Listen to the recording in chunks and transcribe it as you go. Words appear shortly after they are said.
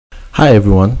Hi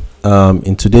everyone.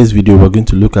 In today's video we're going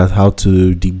to look at how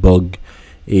to debug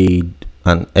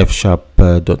an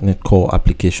F#.NET Core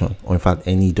application, or in fact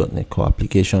any .NET Core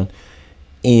application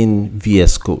in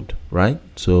VS Code, right?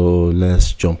 So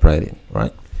let's jump right in,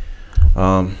 right?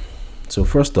 So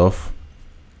first off,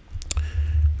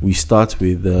 we start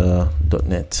with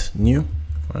 .NET New,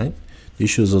 right?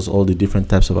 This shows us all the different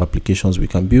types of applications we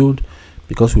can build.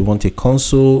 Because we want a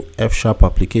console F#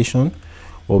 application,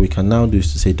 what we can now do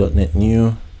is to say .NET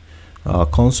New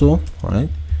console, right?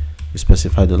 We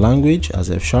specify the language as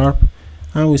F#,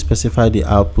 and we specify the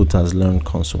output as learn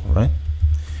console, right?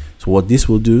 So what this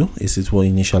will do is it will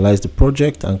initialize the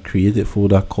project and create a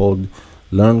folder called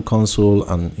learn console,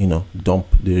 and dump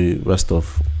the rest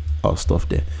of our stuff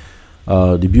there.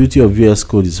 The beauty of VS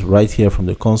Code is right here from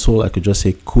the console. I could just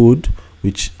say code,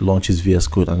 which launches VS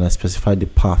Code, and I specify the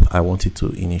path I want it to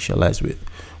initialize with,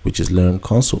 which is learn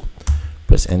console.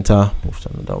 Press enter, move to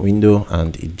another window,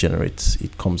 and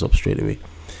it comes up straight away.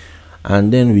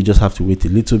 And then we just have to wait a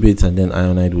little bit, and then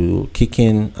Ionide will kick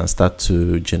in and start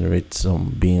to generate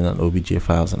some bin and obj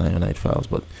files and Ionide files.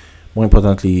 But more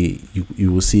importantly,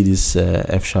 you will see this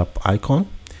F# icon.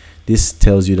 This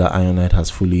tells you that Ionide has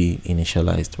fully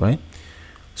initialized, right?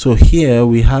 So here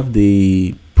we have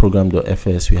the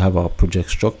program.fs, we have our project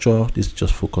structure. This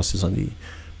just focuses on the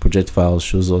project files,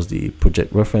 shows us the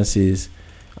project references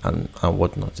and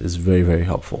whatnot. It's very, very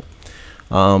helpful.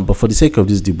 But for the sake of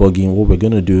this debugging, what we're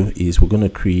going to do is we're going to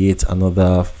create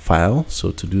another file. So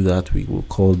to do that, we will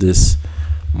call this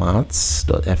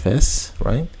maths.fs,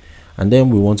 right? And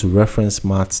then we want to reference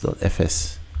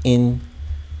maths.fs in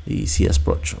the CS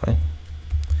project, right?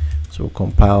 So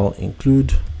compile,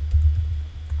 include,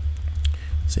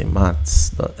 say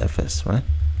maths.fs, right?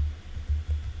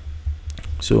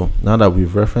 So now that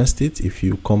we've referenced it, if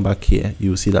you come back here, you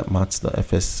will see that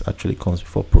maths.fs actually comes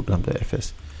before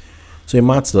program.fs. So in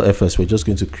maths.fs, we're just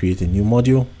going to create a new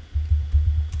module.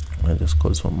 I just call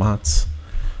this one maths,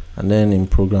 and then in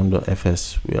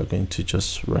program.fs, we are going to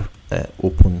just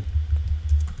open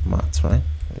maths, right?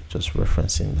 We're just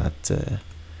referencing that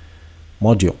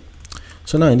module.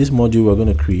 So now in this module, we're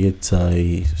going to create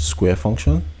a square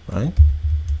function, right?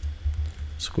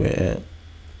 Square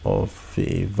of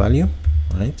a value,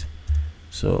 right?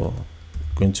 So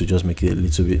I'm going to just make it a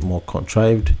little bit more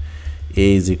contrived.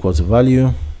 A is equal to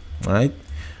value, right?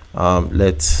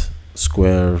 Let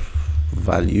square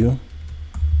value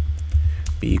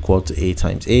be equal to a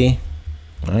times a,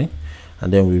 right?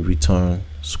 And then we return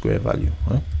square value,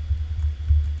 right?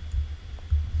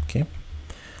 Okay.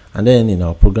 And then in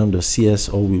our program.cs,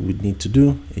 all we would need to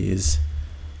do is,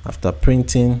 after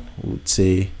printing, we would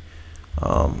say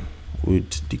would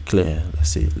declare, let's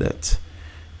say, let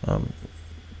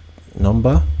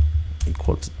number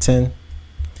equal to 10,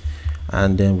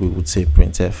 and then we would say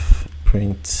print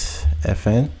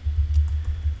fn.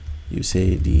 You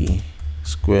say the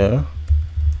square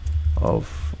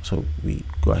of, so we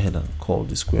go ahead and call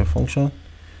the square function.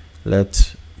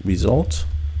 Let result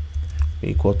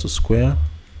be equal to square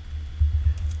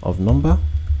of number,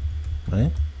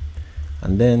 right?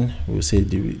 And then we'll say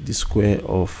the square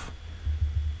of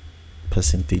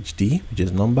 %d, which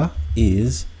is number,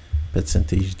 is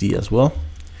 %d as well.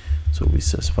 So we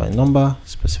specify number,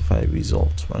 specify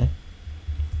result, right?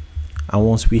 And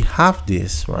once we have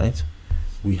this, right,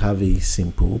 we have a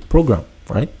simple program,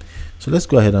 right? So let's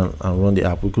go ahead and run the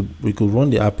app. We could run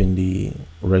the app in the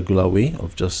regular way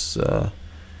of just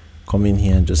coming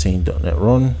here and just saying .NET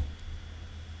run,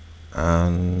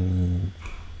 and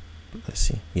let's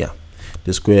see, yeah,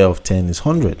 the square of 10 is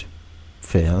 100.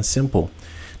 Fair and simple.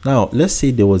 Now let's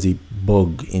say there was a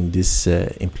bug in this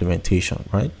implementation,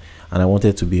 right? And I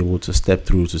wanted to be able to step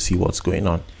through to see what's going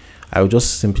on. I would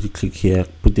just simply click here,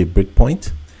 put a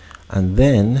breakpoint, and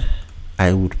then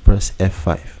I would press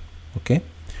F5. Okay,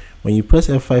 when you press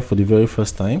F5 for the very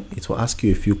first time, it will ask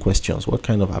you a few questions. What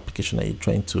kind of application are you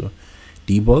trying to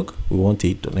debug? We want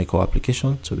a .NET Core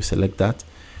application, so we select that,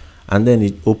 and then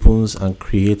it opens and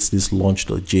creates this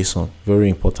launch.json. Very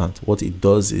important. What it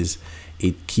does is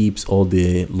it keeps all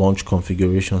the launch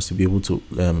configurations to be able to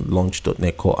launch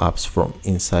 .NET Core apps from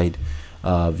inside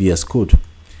VS Code.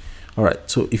 All right,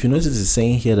 so if you notice, it's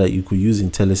saying here that you could use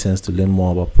IntelliSense to learn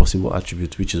more about possible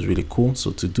attributes, which is really cool.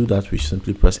 So to do that, we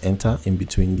simply press enter in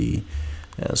between the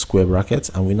square brackets,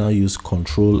 and we now use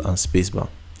Control and spacebar.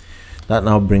 That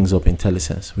now brings up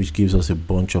IntelliSense, which gives us a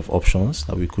bunch of options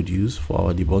that we could use for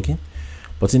our debugging.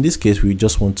 But in this case, we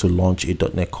just want to launch a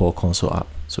 .NET Core console app.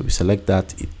 So we select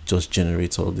that, it just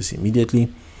generates all this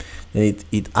immediately. And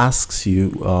it asks you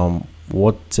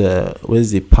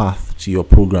where's the path to your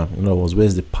program. In other words,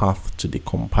 where's the path to the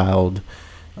compiled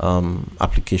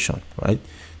application, right?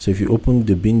 So if you open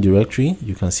the bin directory,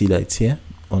 you can see that it's here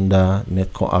under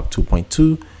netcore app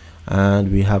 2.2,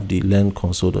 and we have the learn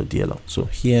console.dll. So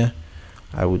here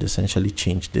I would essentially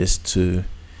change this to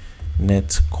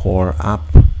netcore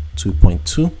app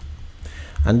 2.2,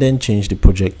 and then change the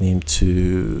project name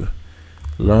to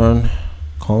learn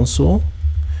console.dll.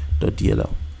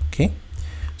 okay,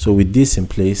 so with this in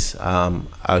place,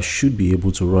 I should be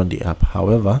able to run the app.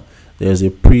 However, there's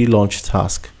a pre-launch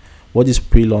task. What this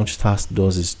pre-launch task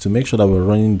does is to make sure that we're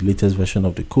running the latest version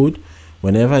of the code.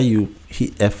 Whenever you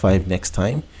hit F5 next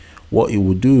time, what it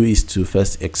will do is to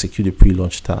first execute the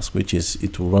pre-launch task, which is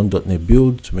it will run .NET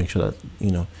build to make sure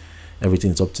that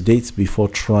everything is up to date before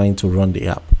trying to run the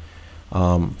app.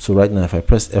 So right now, if I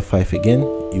press F5 again,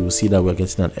 you will see that we're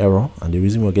getting an error, and the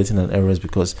reason we're getting an error is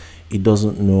because it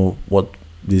doesn't know what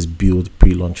this build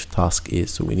pre-launch task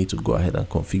is. So we need to go ahead and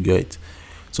configure it.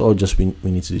 So all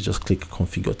we need to do is just click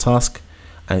configure task,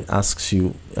 and it asks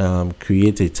you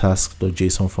create a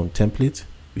task.json from template.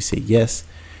 We say yes,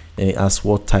 and it asks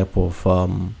what type of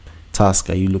task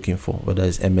are you looking for, whether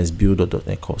it's MS Build or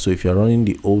 .NET Core. So if you're running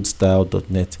the old style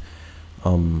 .NET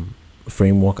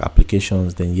framework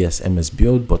applications, then yes, MS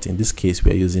Build, but in this case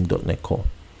we are using .NET Core.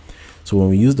 So when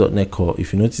we use .NET Core,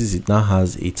 if you notice, it now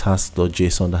has a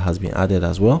task.json that has been added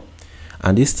as well,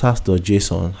 and this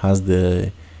task.json has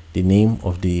the name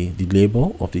of the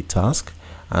label of the task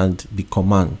and the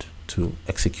command to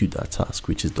execute that task,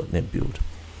 which is .NET build.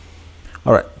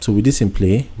 All right, so with this in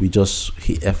play, we just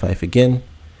hit F5 again,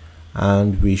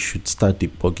 and we should start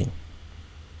debugging.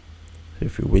 So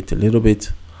if we wait a little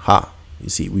bit, you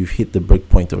see we've hit the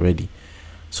breakpoint already.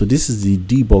 So this is the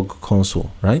debug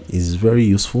console, right? It's very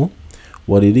useful.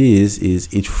 What it is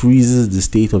it freezes the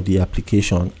state of the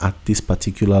application at this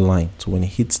particular line. So when it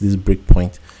hits this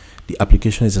breakpoint, the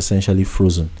application is essentially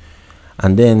frozen,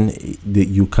 and then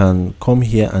you can come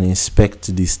here and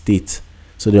inspect the state.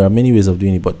 So there are many ways of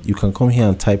doing it, but you can come here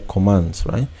and type commands,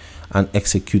 right, and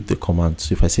execute the command.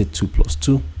 So if I say 2 +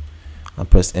 2 and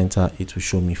press enter, it will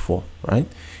show me 4, right?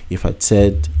 If I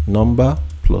said number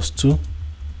 +2,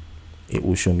 it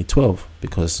will show me 12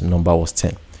 because number was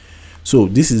 10. So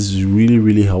this is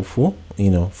really helpful,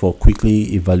 for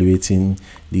quickly evaluating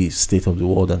the state of the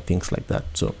world and things like that.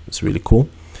 So it's really cool.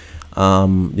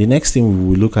 The next thing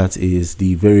we will look at is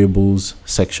the variables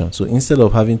section. So instead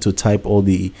of having to type all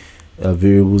the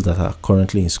variables that are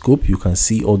currently in scope, you can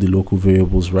see all the local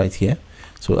variables right here.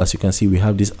 So as you can see, we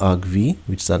have this argv,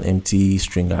 which is an empty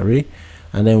string array,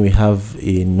 and then we have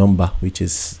a number which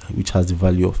has the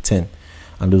value of 10,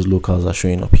 and those locals are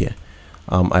showing up here.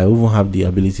 I even have the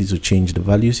ability to change the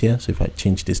values here. So if I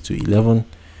change this to 11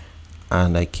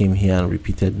 and I came here and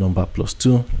repeated number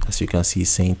 +2, as you can see, it's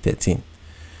saying 13.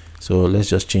 So let's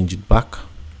just change it back,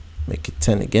 make it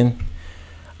 10 again,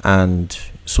 and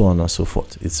so on and so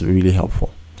forth. It's really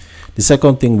helpful. The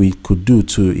second thing we could do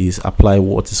too is apply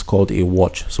what is called a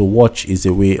watch. So watch is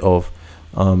a way of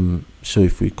so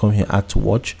if we come here, add to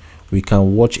watch, we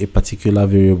can watch a particular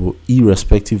variable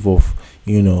irrespective of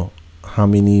how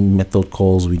many method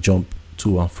calls we jump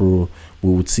to and fro. We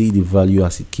would see the value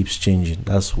as it keeps changing.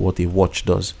 That's what a watch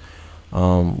does.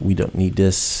 We don't need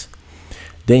this.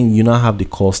 Then you now have the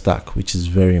call stack, which is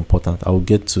very important. I will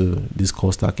get to this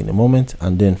call stack in a moment.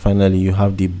 And then finally you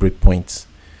have the breakpoints.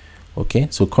 Okay,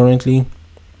 so currently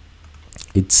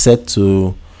it's set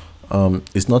to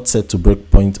it's not set to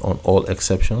breakpoint on all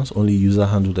exceptions, only user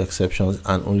handled exceptions,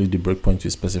 and only the breakpoint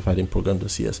is specified in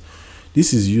program.cs.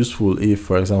 This is useful if,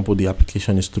 for example, the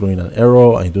application is throwing an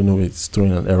error. I don't know where it's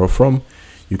throwing an error from.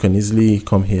 You can easily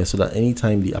come here so that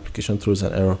anytime the application throws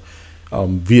an error,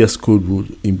 VS Code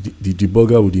the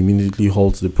debugger would immediately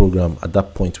halt the program at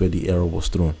that point where the error was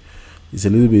thrown. It's a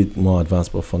little bit more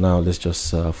advanced, but for now, let's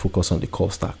just focus on the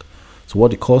call stack. So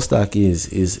what the call stack is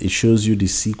it shows you the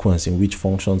sequence in which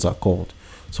functions are called.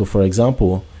 So for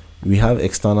example, we have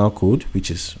external code,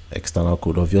 which is external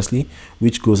code, obviously,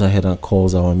 which goes ahead and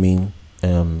calls our main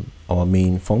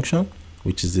function,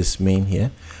 which is this main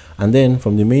here. And then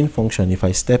from the main function, if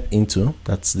I step into,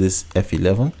 that's this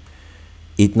F11,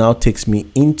 it now takes me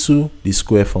into the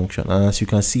square function. And as you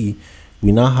can see,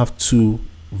 we now have two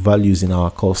values in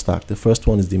our call stack. The first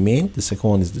one is the main, the second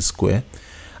one is the square.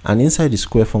 And inside the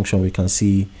square function, we can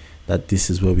see that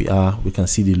this is where we are. We can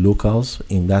see the locals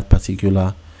in that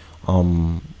particular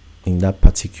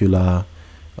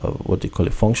what they call a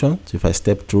function. So if I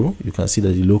step through, you can see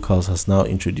that the locals has now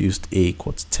introduced a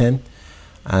 = 10.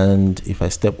 And if I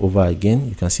step over again,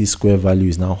 you can see square value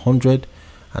is now 100,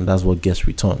 and that's what gets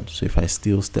returned. So if I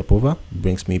still step over, it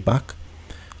brings me back.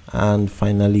 And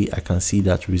finally, I can see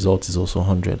that result is also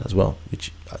 100 as well,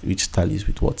 which tallies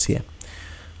with what's here.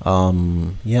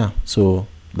 Yeah, so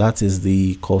that is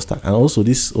the call stack. And also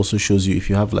this also shows you if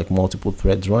you have like multiple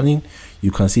threads running,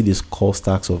 you can see this call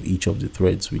stacks of each of the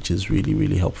threads, which is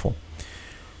really helpful.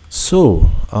 So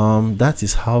that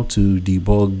is how to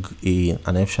debug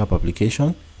an F#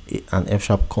 application, an F#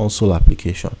 console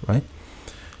application, right?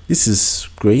 This is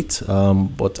great,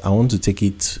 but I want to take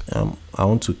it, I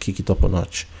want to kick it up a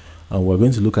notch. We're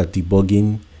going to look at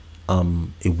debugging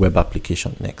a web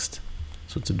application next.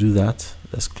 So to do that,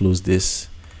 let's close this,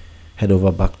 head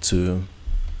over back to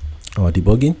our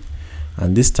debugging,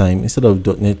 and this time instead of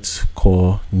 .NET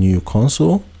Core new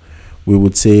console, we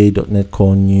would say .NET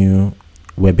Core new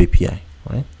web API,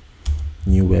 right?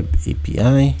 New web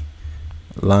API,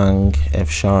 lang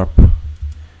F#,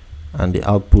 and the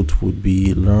output would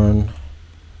be learn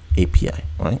API,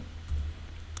 right?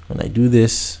 When I do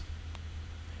this,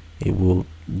 it will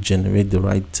generate the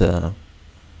right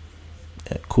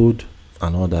code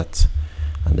and all that.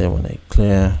 And then when I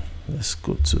clear, let's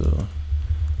go to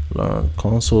learn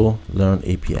console, learn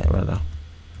API rather.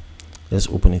 Let's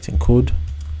open it in code,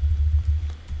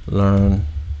 learn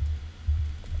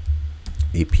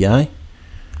API,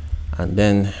 and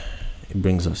then it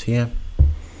brings us here.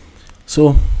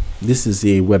 So this is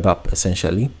a web app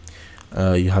essentially.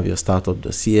 You have your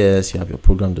startup.cs, you have your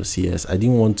program.cs. I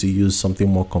didn't want to use something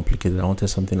more complicated. I wanted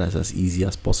something that's as easy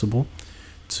as possible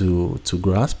to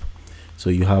grasp. So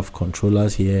you have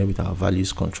controllers here with our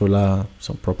values controller,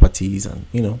 some properties, and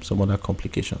some other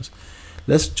complications.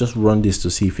 Let's just run this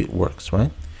to see if it works, right?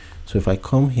 So if I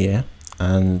come here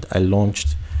and I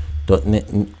launched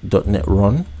 .NET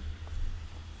run,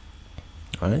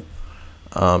 right?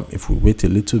 If we wait a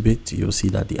little bit, you'll see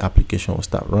that the application will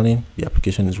start running. The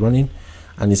application is running,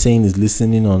 and it's saying it's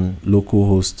listening on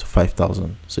localhost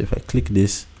 5000. So if I click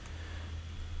this,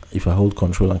 if I hold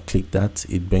control and click that,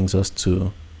 it brings us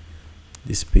to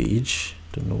this page.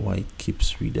 Don't know why it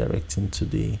keeps redirecting to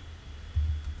the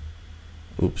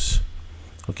oops.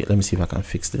 Okay, let me see if I can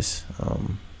fix this.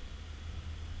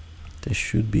 There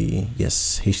should be,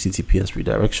 yes, HTTPS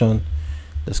redirection.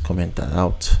 Let's comment that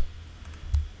out.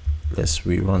 Let's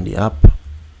rerun the app.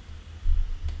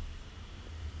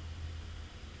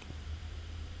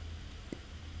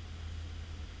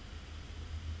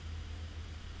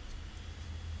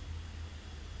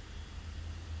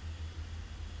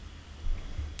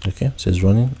 Okay, so it's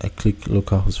running. I click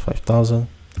localhost 5000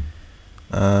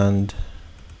 and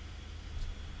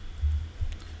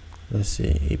let's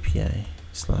say API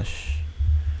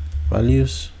 /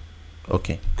 values.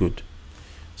 Okay, good.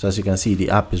 So as you can see, the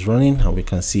app is running and we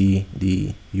can see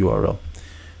the URL.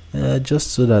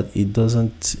 Just so that it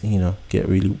doesn't get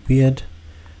really weird,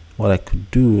 what I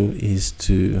could do is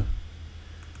to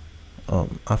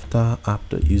after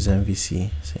app.useMVC,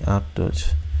 say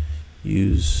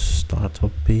app.use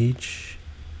startup page,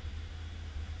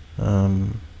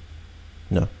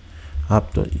 no,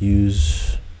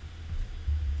 app.use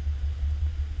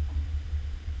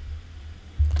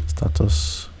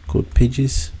status code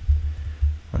pages,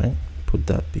 right? Put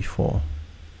that before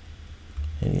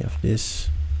any of this.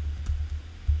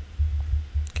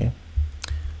 Okay,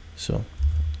 so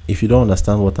if you don't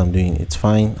understand what I'm doing, it's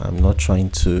fine. I'm not trying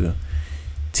to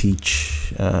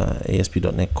teach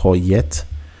ASP.NET Core yet.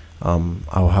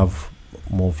 I'll have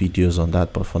more videos on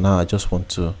that, but for now I just want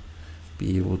to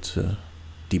be able to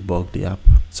debug the app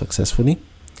successfully.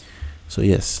 So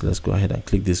yes, let's go ahead and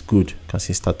click this. Good, you can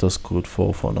see status code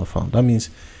 404 not found. That means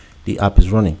the app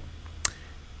is running.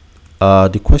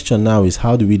 The question now is,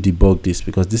 how do we debug this?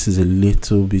 Because this is a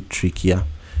little bit trickier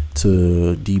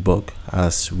to debug,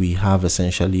 as we have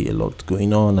essentially a lot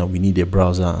going on and we need a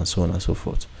browser and so on and so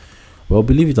forth. Well,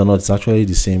 believe it or not, it's actually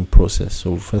the same process.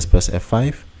 So first press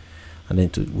F5 and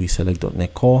then we select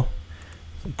 .NET Core.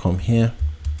 We come here,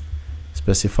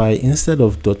 specify, instead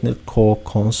of .NET Core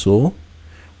console,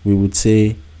 we would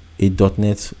say a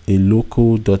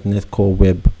local .NET Core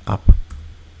web app,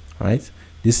 right?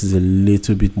 This is a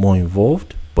little bit more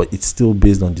involved, but it's still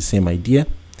based on the same idea.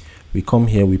 We come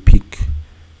here, we pick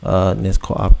 .NET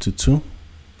Core app 2.2,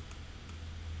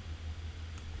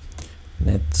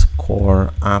 .NET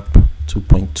Core app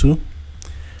 2.2,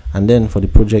 and then for the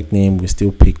project name we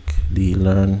still pick the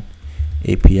learn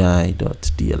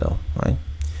API.dll, right?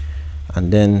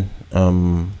 And then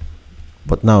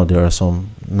but now there are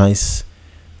some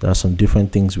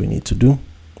different things we need to do.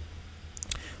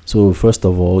 So first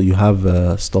of all, you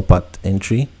have stop at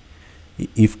entry.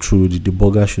 If true, the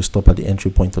debugger should stop at the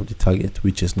entry point of the target,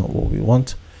 which is not what we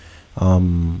want.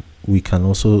 We can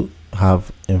also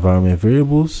have environment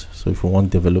variables. So if we want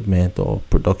development or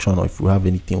production, or if we have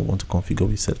anything we want to configure,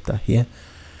 we set that here.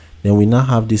 Then we now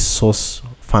have this source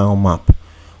file map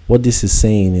What this is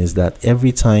saying is that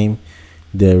every time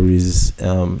there is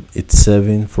it's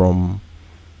serving from,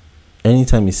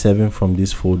 anytime it's serving from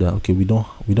this folder. Okay, we don't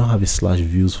have a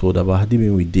 /views folder, but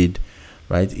hadibin we did,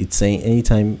 right? It's saying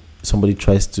anytime somebody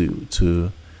tries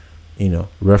to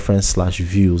reference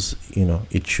 /views,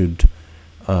 it should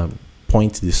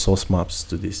point the source maps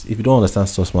to this. If you don't understand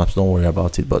source maps, don't worry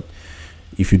about it, but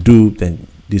if you do, then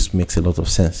this makes a lot of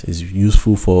sense. It's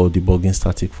useful for debugging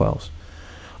static files.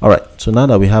 All right, so now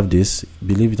that we have this,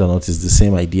 believe it or not, it's the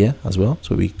same idea as well.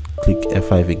 So we click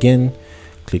F5 again,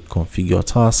 click configure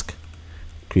task,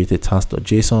 create a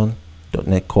task.json,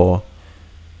 .NET Core,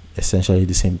 essentially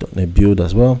the same .NET build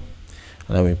as well.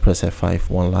 And then we press F5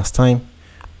 one last time,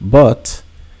 but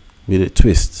with a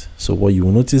twist. So what you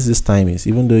will notice this time is,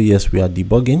 even though yes, we are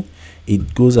debugging,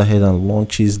 it goes ahead and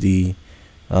launches the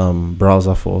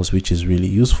browser for us, which is really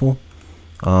useful.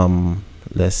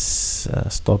 Let's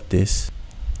stop this.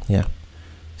 Yeah,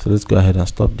 so let's go ahead and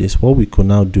stop this. What we could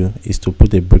now do is to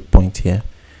put a breakpoint here,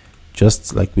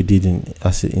 just like we did in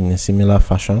a similar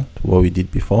fashion to what we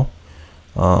did before.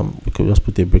 We could just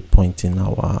put a breakpoint in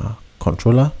our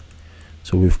controller.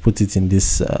 So we've put it in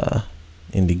this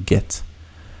in the get.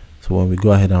 So when we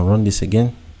go ahead and run this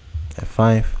again,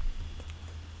 F5,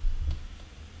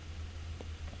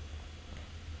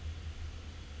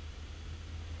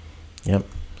 yep,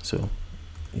 so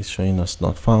it's showing us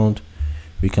not found.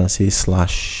 We can say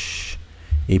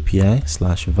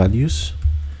 /API/values,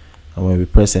 and when we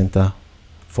press enter,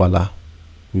 voila,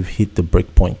 we've hit the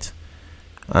breakpoint,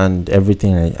 and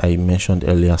everything I mentioned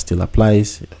earlier still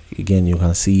applies. Again, you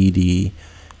can see the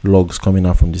logs coming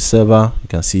out from the server. You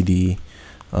can see the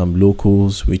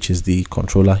locals, which is the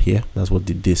controller here. That's what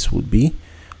the disk would be.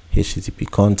 HTTP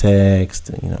context,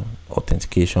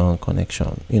 authentication,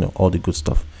 connection, all the good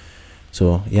stuff.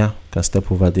 So yeah, can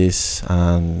step over this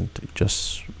and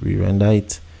just re-render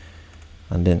it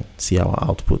and then see our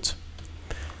output.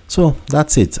 So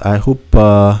that's it. I hope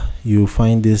you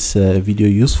find this video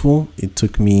useful. It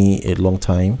took me a long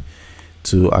time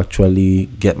to actually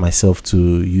get myself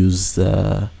to use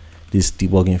these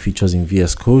debugging features in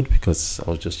VS Code, because I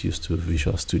was just used to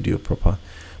Visual Studio proper.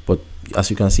 But as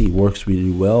you can see, it works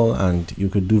really well, and you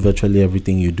could do virtually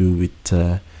everything you do with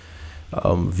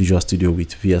Visual Studio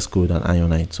with VS Code and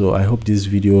Ionite. So I hope this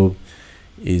video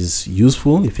is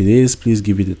useful. If it is, please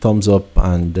give it a thumbs up,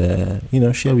 and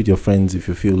share with your friends if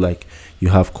you feel like you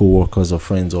have co-workers or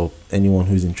friends or anyone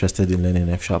who's interested in learning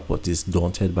F# but is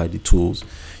daunted by the tools.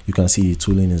 You can see the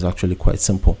tooling is actually quite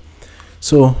simple.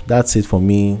 So that's it for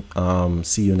me.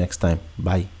 See you next time.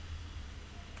 Bye.